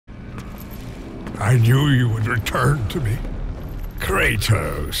I knew you would return to me.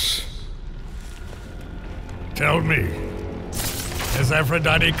 Kratos. Tell me, has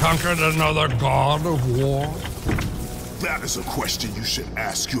Aphrodite conquered another god of war? That is a question you should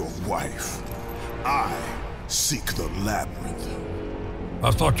ask your wife. I seek the labyrinth.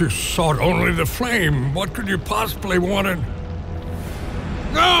 I thought you sought only the flame. What could you possibly want in...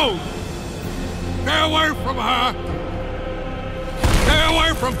 No! Stay away from her! Stay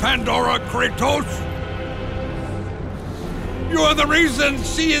away from Pandora, Kratos! You are the reason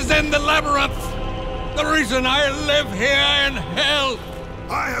she is in the labyrinth! The reason I live here in hell!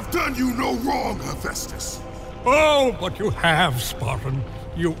 I have done you no wrong, Hephaestus. Oh, but you have, Spartan.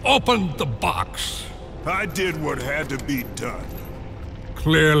 You opened the box. I did what had to be done.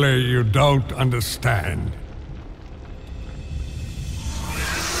 Clearly, you don't understand.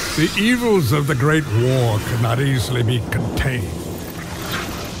 The evils of the Great War cannot easily be contained.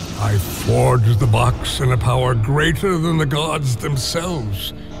 I forged the box in a power greater than the gods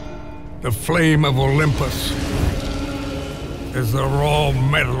themselves. The flame of Olympus. As the raw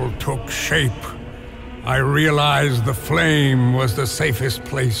metal took shape, I realized the flame was the safest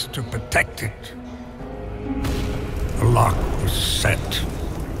place to protect it. The lock was set.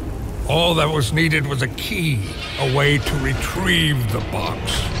 All that was needed was a key, a way to retrieve the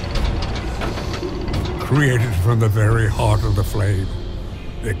box. Created from the very heart of the flame,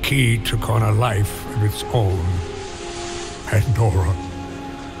 the key took on a life of its own. Pandora.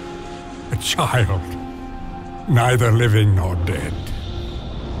 A child, neither living nor dead.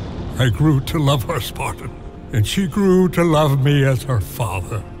 I grew to love her, Spartan, and she grew to love me as her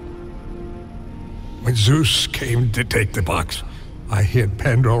father. When Zeus came to take the box, I hid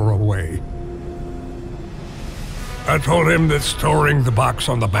Pandora away. I told him that storing the box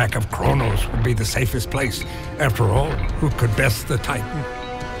on the back of Kronos would be the safest place. After all, who could best the Titan?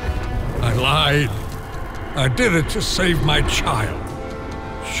 I lied. I did it to save my child.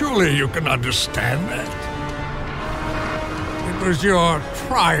 Surely you can understand that. It was your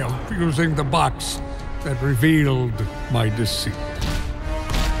triumph using the box that revealed my deceit.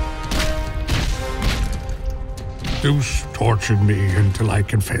 Zeus tortured me until I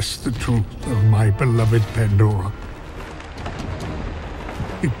confessed the truth of my beloved Pandora.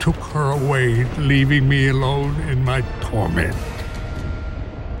 He took her away, leaving me alone in my torment.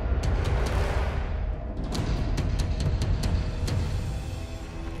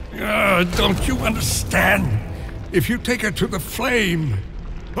 Don't you understand? If you take her to the flame...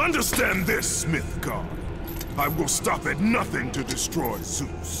 Understand this, Smith God. I will stop at nothing to destroy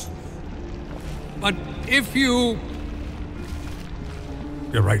Zeus. But if you...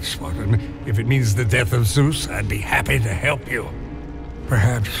 You're right, Spartan. If it means the death of Zeus, I'd be happy to help you.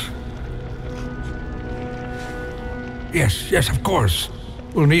 Perhaps. Yes, of course.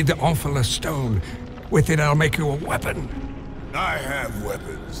 We'll need the Omphalos stone. With it, I'll make you a weapon. I have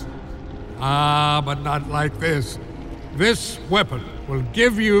weapons. Ah, but not like this. This weapon will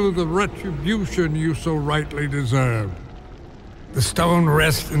give you the retribution you so rightly deserve. The stone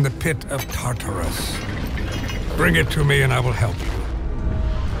rests in the pit of Tartarus. Bring it to me and I will help you.